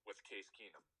Bills with Case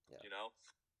Keenum? Yeah.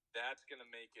 That's gonna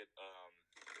make it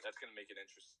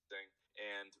interesting.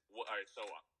 And all right, so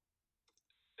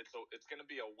it's gonna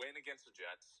be a win against the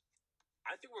Jets.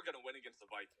 I think we're gonna win against the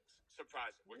Vikings.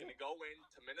 Surprising. We're gonna go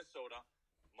into Minnesota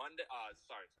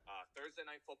Thursday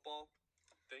night football,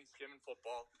 Thanksgiving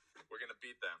football. We're gonna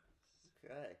beat them.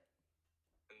 Okay.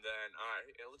 And then all right,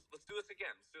 let's do this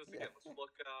again. Let's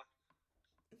look. All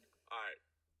right.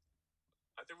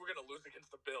 I think we're gonna lose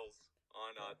against the Bills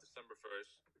on December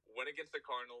 1st. Win against the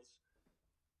Cardinals.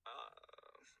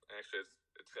 Actually,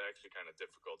 it's actually kind of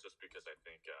difficult just because I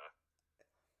think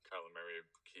Kyler Murray,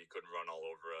 he couldn't run all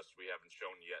over us. We haven't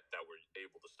shown yet that we're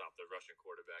able to stop the Russian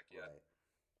quarterback yet. Right.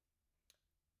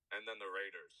 And then the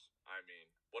Raiders. I mean,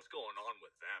 what's going on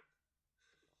with them?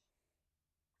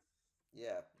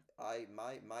 Yeah,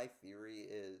 my theory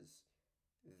is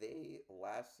they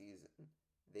last season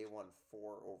they won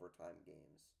 4 overtime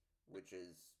games, which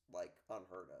is like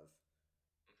unheard of.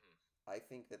 Hmm. I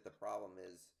think that the problem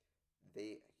is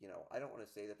I don't want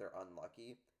to say that they're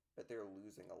unlucky, but they're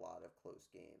losing a lot of close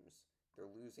games. They're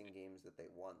losing games that they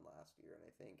won last year, and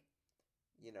I think,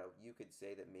 you could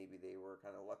say that maybe they were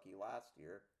kind of lucky last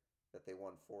year that they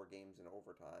won 4 games in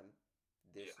overtime.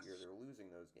 This year Yes. they're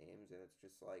losing those games, and it's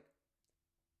just like,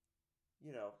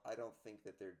 I don't think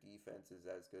that their defense is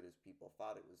as good as people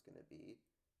thought it was going to be.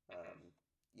 Hmm. Um,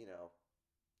 you know,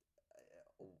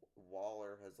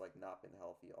 Waller has like not been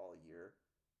healthy all year,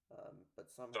 but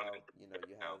Done somehow it you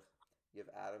now. have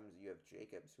Adams, you have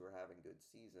Jacobs who are having good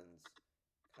seasons.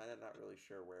 Kind of not really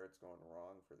sure where it's going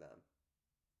wrong for them.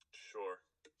 Sure.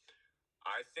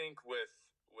 I think with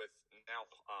now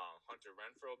Hunter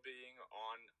Renfro being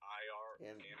on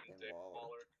IR and And Darren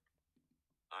Waller. Waller,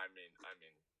 I mean,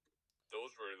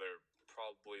 those were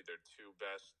probably their two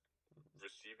best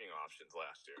receiving options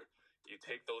last year. You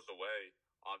take those away,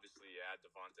 obviously you add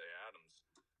Devontae Adams,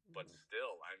 but Mm-hmm.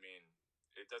 still, I mean,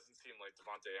 it doesn't seem like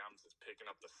Devontae Adams is picking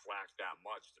up the slack that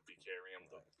much to be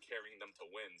Right. carrying them to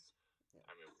wins. Yeah.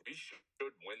 I mean, we should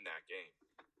win that game.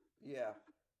 Yeah.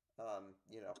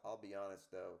 I'll be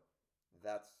honest though,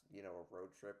 that's a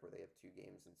road trip where they have 2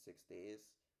 games in 6 days.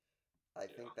 I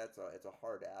Yeah, think it's a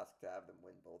hard ask to have them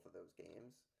win both of those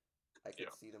games. I could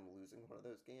yeah. see them losing one of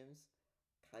those games.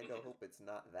 Kind of Hmm. hope it's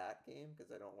not that game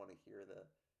because I don't want to hear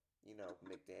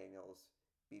McDaniels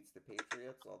beats the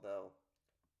Patriots. Although,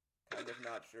 kind of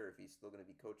not sure if he's still going to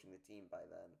be coaching the team by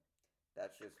then.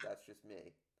 That's just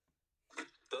me.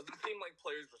 Doesn't seem like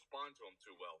players respond to him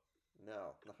too well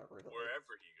No, not really.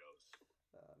 wherever he goes.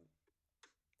 Um,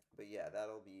 but yeah,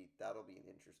 that'll be an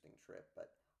interesting trip.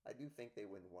 But I do think they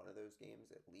win one of those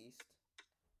games at least.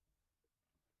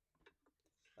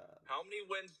 Um, How many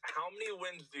wins? How many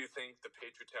wins do you think the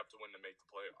Patriots have to win to make the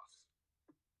playoffs?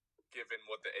 Given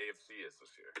what the AFC is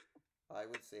this year, I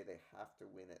would say they have to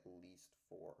win at least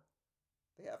 4.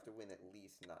 They have to win at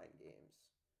least 9 games.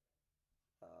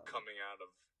 Um, coming out of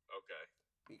okay,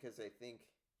 because I think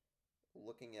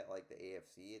looking at like the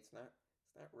AFC, it's not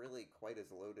really quite as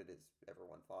loaded as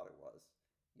everyone thought it was.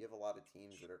 You have a lot of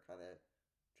teams that are kind of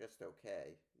just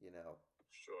okay.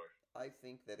 sure, I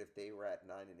think that if they were at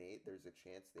 9-8, there's a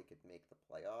chance they could make the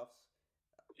playoffs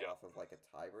yeah. off of like a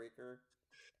tiebreaker.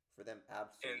 And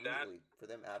that For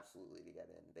them absolutely to get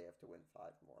in, they have to win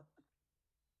 5 more.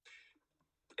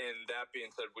 and that being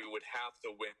said, we would have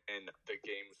to win the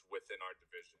games within our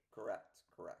division Correct.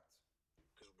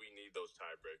 because we need those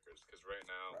tiebreakers. Because right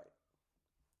now Right.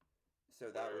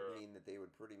 So that would we're mean that they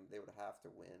would have to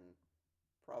win,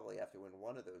 probably have to win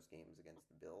one of those games against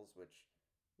the Bills, which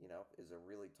is a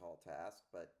really tall task.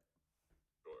 But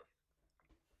sure.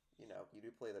 you do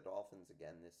play the Dolphins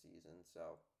again this season,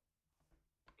 so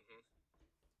Hmm.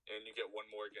 And you get one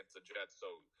more against the Jets, so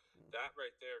mm, that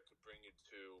right there could bring you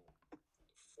to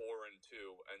 4-2,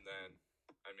 and mm, then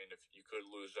I mean, if you could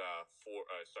lose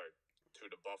two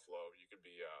to Buffalo, you could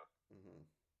be mm-hmm,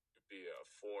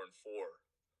 4-4.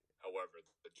 However,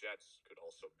 the Jets could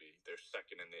also be they're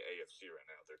second in the AFC right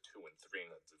now. They're 2-3 in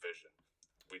the division.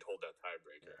 We'd hold that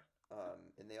tiebreaker. yeah.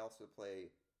 And they also play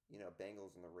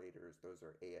Bengals and the Raiders. Those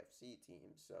are AFC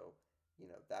teams, so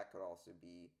that could also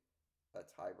be a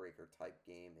tiebreaker type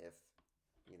game if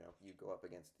you go up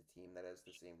against a team that has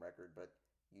the same record, but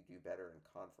you do better in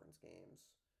conference games.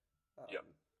 Yep.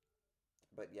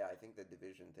 But yeah, I think the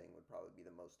division thing would probably be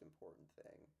the most important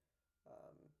thing.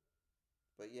 Um,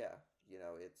 but yeah,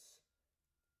 it's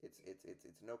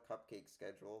no cupcake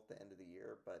schedule at the end of the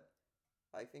year, but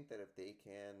I think that if they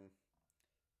can,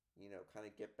 kind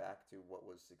of get back to what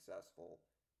was successful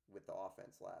with the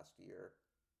offense last year,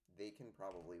 they can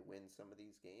probably win some of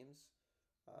these games.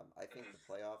 I think the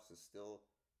playoffs is still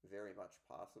very much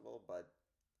possible, but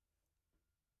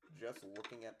just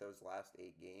looking at those last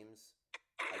 8 games,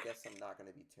 I guess I'm not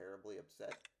going to be terribly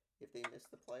upset if they miss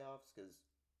the playoffs because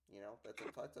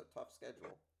that's a tough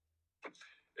schedule.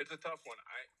 It's a tough one.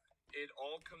 It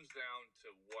all comes down to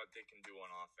what they can do on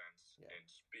offense Yeah. and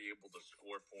be able to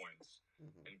score points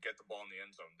Mm-hmm. and get the ball in the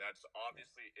end zone. That's Yeah.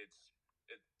 obviously it.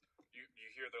 You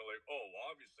hear they're like, oh,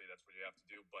 well, obviously that's what you have to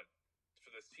do, but for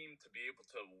this team to be able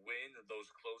to win those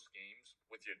close games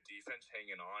with your defense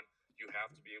hanging on, you have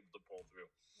to Mm-hmm. be able to pull through.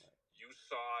 Right. You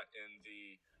saw in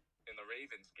the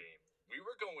Ravens game, we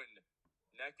were going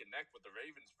neck and neck with the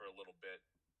Ravens for a little bit,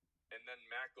 and then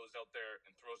Matt goes out there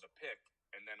and throws a pick,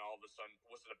 and then all of a sudden,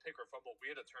 was it a pick or fumble? We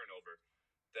had a turnover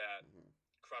that Mm-hmm.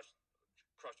 crushed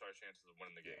crushed our chances of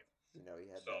winning the Yeah. game. You know, he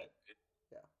had So that.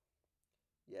 Yeah.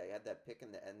 Yeah, he had that pick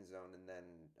in the end zone, and then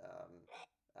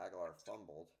Aguilar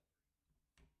fumbled,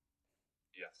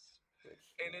 yes,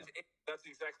 which, and that's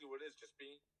exactly what it is. Just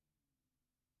being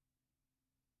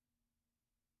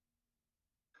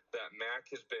that Mac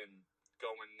has been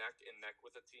going neck and neck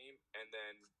with a team, and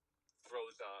then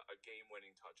throws a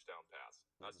game-winning touchdown pass.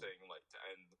 Not mhm, saying like to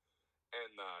end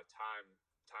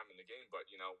time in the game, but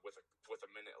with a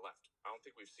minute left, I don't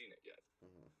think we've seen it yet.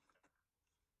 mhm.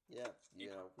 Yeah, you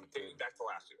know, we Thinking could. back to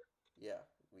last year. Yeah,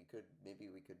 we could. Maybe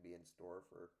we could be in store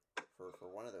for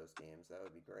one of those games. That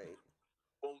would be great.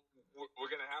 Well, we're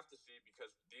going to have to see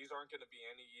because these aren't going to be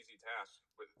any easy tasks.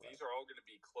 But Right. these are all going to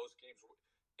be close games.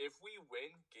 If we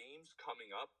win games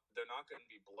coming up, they're not going to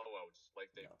be blowouts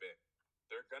like they've No. been.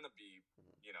 They're going to be,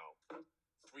 Mhm.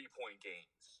 3-point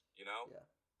games. Yeah.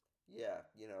 Yeah.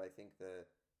 You know, I think that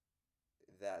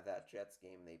Jets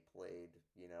game they played,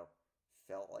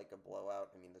 felt like a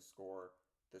blowout. I mean, the score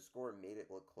made it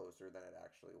look closer than it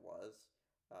actually was.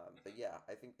 But Mhm. yeah,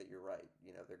 I think that you're right.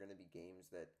 You know, they're going to be games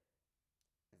that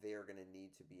they are going to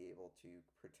need to be able to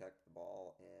protect the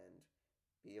ball and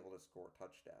be able to score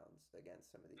touchdowns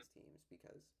against some of these teams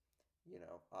because,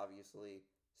 obviously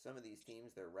some of these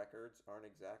teams, their records aren't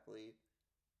exactly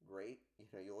great. You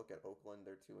know, you look at Oakland,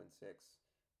 they're 2-6.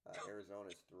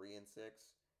 Arizona's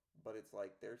 3-6, but it's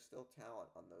like there's still talent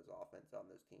on those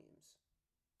teams.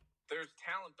 There's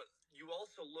talent, but you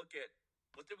also look at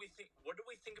what did we think? What did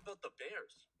we think about the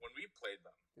Bears when we played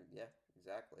them? Yeah,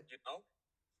 exactly.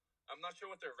 I'm not sure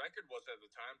what their record was at the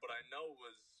time, but I know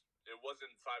it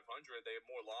wasn't 500. They had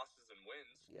more losses than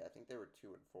wins. Yeah, I think they were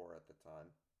 2-4 at the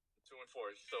time.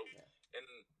 2-4. So, Yeah. and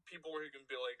people were going to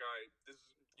be like, all right, this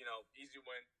is easy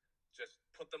win. Just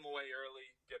put them away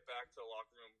early, get back to the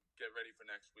locker room, get ready for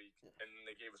next week, Yeah. and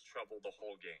they gave us trouble the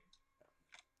whole game.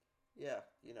 Yeah,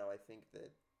 I think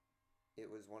that it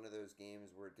was one of those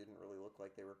games where it didn't really look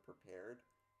like they were prepared,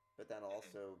 but then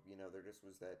also, there just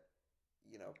was that,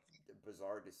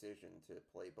 bizarre decision to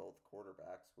play both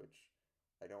quarterbacks, which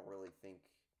I don't really think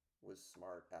was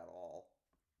smart at all.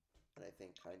 And I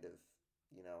think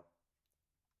you know,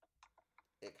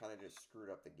 it kind of just screwed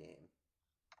up the game.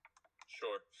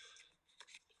 Sure.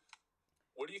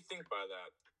 What do you think by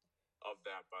that?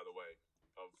 By the way,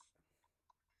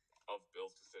 of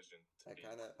Bill's decision. I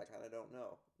kind of don't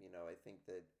know. I think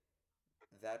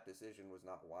that decision was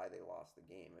not why they lost the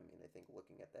game. I mean, I think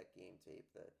looking at that game tape,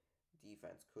 the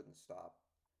defense couldn't stop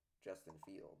Justin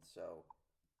Fields. So,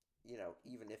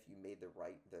 even if you made the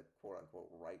quote unquote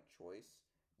right choice,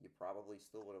 you probably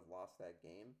still would have lost that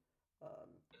game.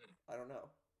 I don't know.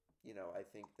 I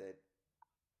think that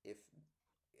if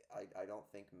I don't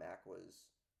think Mac was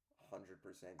 100%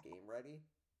 game ready,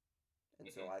 and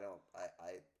so I don't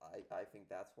I think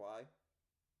that's why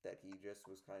that he just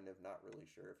was kind of not really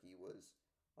sure if he was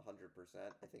 100%.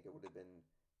 I think it would have been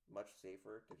much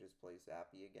safer to just play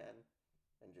Zappy again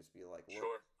and just be like,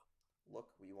 Sure. look,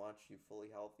 we want you fully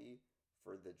healthy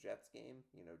for the Jets game,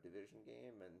 division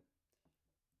game, and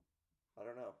I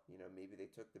don't know, maybe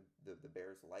they took the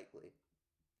Bears lightly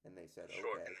and they said,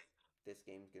 Sure. okay, this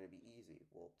game's going to be easy.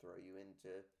 We'll throw you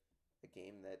into a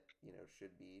game that,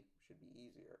 should be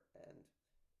easier. And,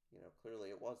 clearly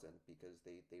it wasn't because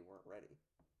they weren't ready.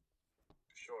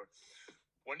 Sure.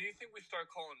 When do you think we start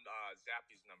calling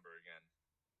Zappy's number again?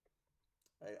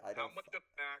 I don't. How much of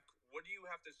Mac? What do you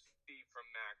have to see from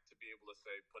Mac to be able to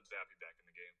say put Zappy back in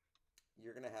the game?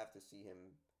 You're gonna have to see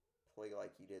him play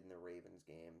like he did in the Ravens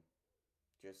game,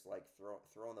 just like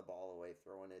throwing the ball away,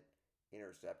 throwing it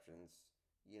interceptions.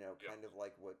 Kind of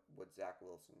like what Zach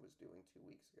Wilson was doing 2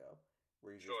 weeks ago,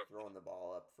 where he's just throwing the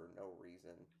ball up for no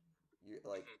reason. You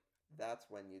like that's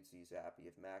when you'd see Zappy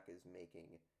if Mac is making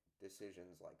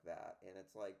decisions like that, and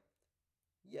it's like,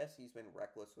 yes, he's been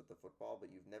reckless with the football, but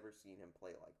you've never seen him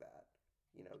play like that.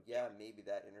 Yeah, maybe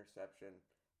that interception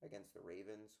against the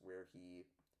Ravens where he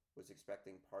was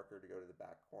expecting Parker to go to the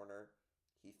back corner,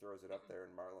 he throws it up there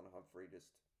and Marlon Humphrey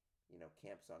just,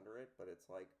 camps under it, but it's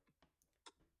like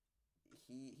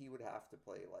he would have to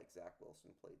play like Zach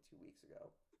Wilson played 2 weeks ago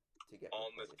to get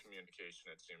all replaced. miscommunication,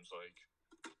 it seems like.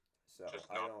 So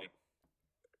I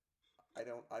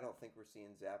don't think we're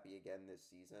seeing Zappy again this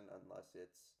season unless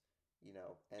it's,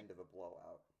 end of a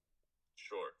blowout.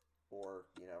 Sure. Or,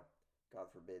 God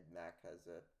forbid Mac has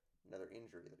another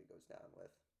injury that he goes down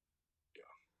with. Yeah.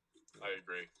 I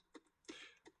agree.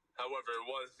 However,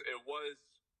 it was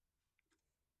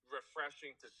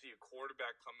refreshing to see a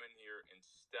quarterback come in here and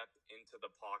step into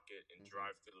the pocket and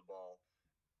drive through the ball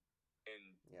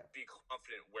and be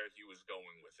confident where he was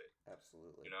going with it.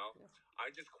 Absolutely. I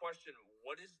just question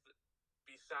what is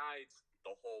besides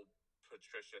the whole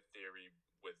Patricia theory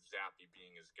with Zappe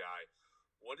being his guy.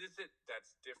 What is it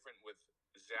that's different with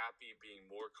Zappe being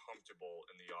more comfortable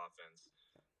in the offense,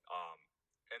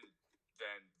 and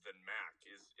than Mac?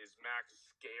 Is Mac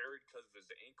scared because of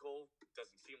his ankle?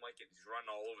 Doesn't seem like it. He's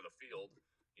running all over the field.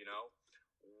 You know,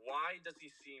 why does he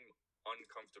seem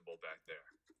uncomfortable back there?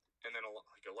 And then a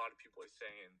lot of people are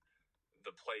saying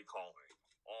the play calling,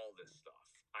 all this stuff.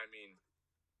 I mean,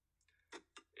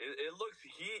 it looks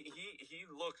he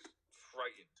looks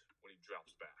frightened when he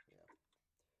drops back.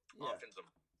 Yeah. Offensive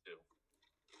too.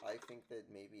 I think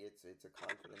that maybe it's a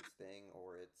confidence thing,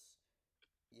 or it's,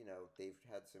 they've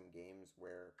had some games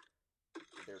where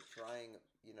they're trying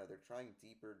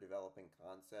deeper developing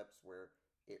concepts where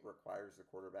it requires the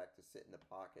quarterback to sit in the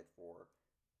pocket for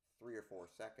 3 or 4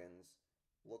 seconds,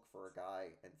 look for a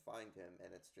guy and find him,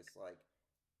 and it's just like,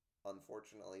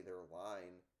 unfortunately, their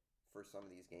line for some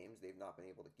of these games, they've not been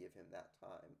able to give him that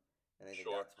time. And I think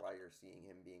that's why you're seeing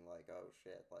him being like, oh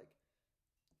shit, like,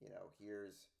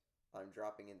 here's I'm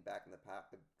dropping back in the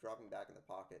pocket.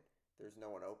 There's no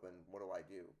one open. What do?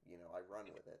 I run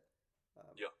with it.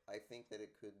 I think that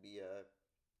it could be a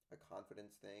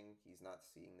confidence thing. He's not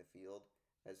seeing the field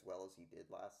as well as he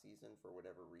did last season for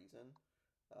whatever reason.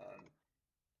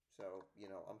 So,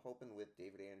 I'm hoping with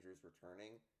David Andrews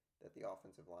returning that the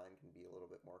offensive line can be a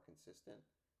little bit more consistent.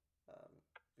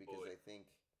 Because I think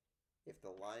if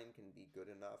the line can be good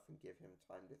enough and give him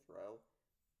time to throw,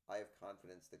 I have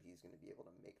confidence that he's going to be able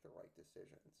to make the right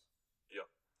decisions. Yeah.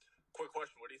 Quick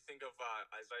question: what do you think of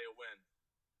Isaiah Wynn?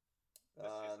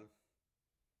 I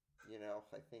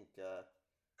think.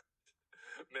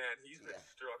 Man, he's been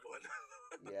struggling.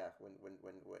 Yeah,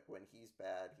 when he's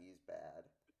bad, he's bad.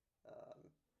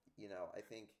 I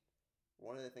think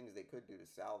one of the things they could do to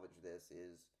salvage this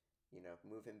is,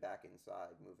 move him back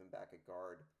inside, move him back at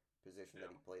guard position that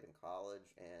he played in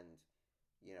college, and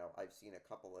I've seen a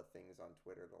couple of things on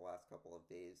Twitter the last couple of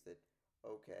days that,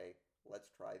 okay, let's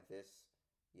try this,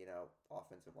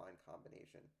 offensive line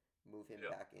combination. Move him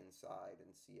back inside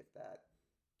and see if that,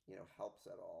 helps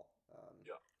at all.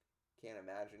 Can't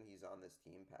imagine he's on this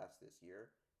team past this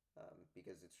year,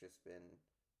 because it's just been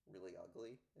really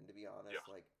ugly. And to be honest,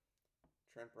 like,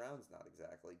 Trent Brown's not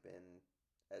exactly been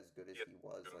as good as he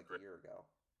was like a year ago.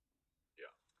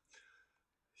 Yeah.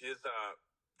 His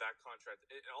that contract.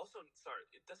 It also,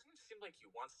 it doesn't seem like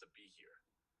he wants to be here.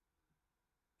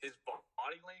 His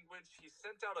body language. He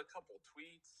sent out a couple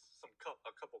tweets,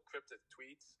 a couple cryptic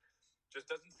tweets.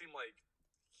 Just doesn't seem like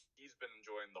he's been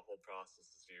enjoying the whole process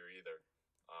this year either.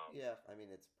 Yeah, I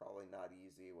mean, it's probably not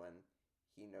easy when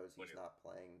he knows he's not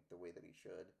playing the way that he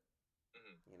should.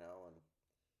 Mm-hmm. And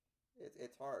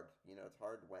it's hard. It's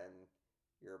hard when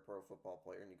you're a pro football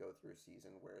player and you go through a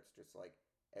season where it's just like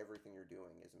everything you're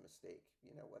doing is a mistake.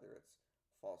 Whether it's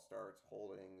false starts,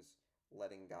 holdings,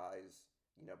 letting guys,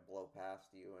 blow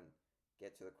past you and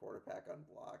get to the quarterback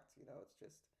unblocked.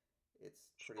 It's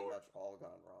pretty much all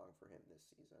gone wrong for him this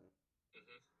season.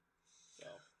 Mm-hmm. So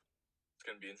it's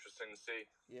going to be interesting to see.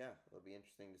 Yeah, it'll be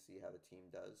interesting to see how the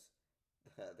team does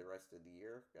the rest of the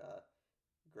year.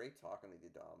 Great talking with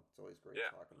you, Dom. It's always great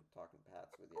talking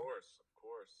Pats with you. Of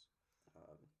course.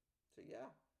 So yeah,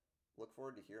 look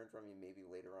forward to hearing from you maybe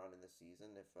later on in the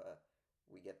season if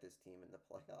we get this team in the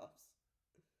playoffs.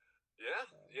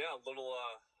 Yeah, a little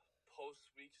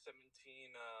post week 17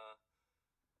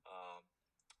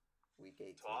 week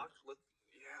 18 talk. We'll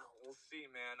see,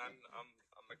 man. I'm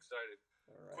excited.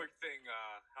 All right. Quick thing,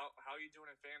 how are you doing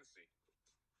in fantasy?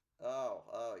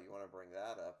 Oh, you want to bring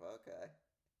that up? Okay.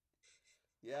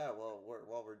 Yeah, well,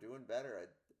 we're doing better.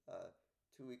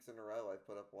 2 weeks in a row, I've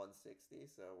put up 160,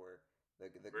 so the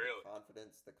really? the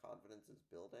confidence is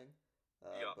building.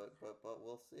 But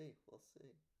we'll see.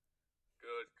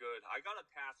 Good. I got a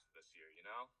pass this year.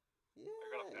 Yeah. I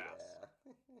got a pass.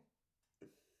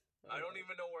 I don't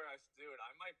even know where dude.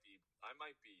 I might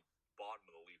be bottom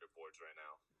of the leaderboards right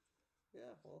now.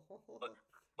 Yeah. Well,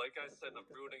 like I said, I'm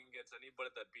rooting against anybody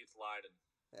that beats Leiden.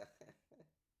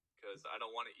 Because I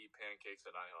don't want to eat pancakes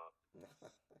at IHOP.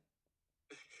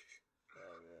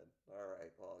 Oh man! All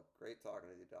right. Well, great talking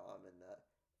to you, Dom, and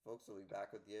folks will be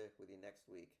back with you next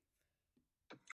week.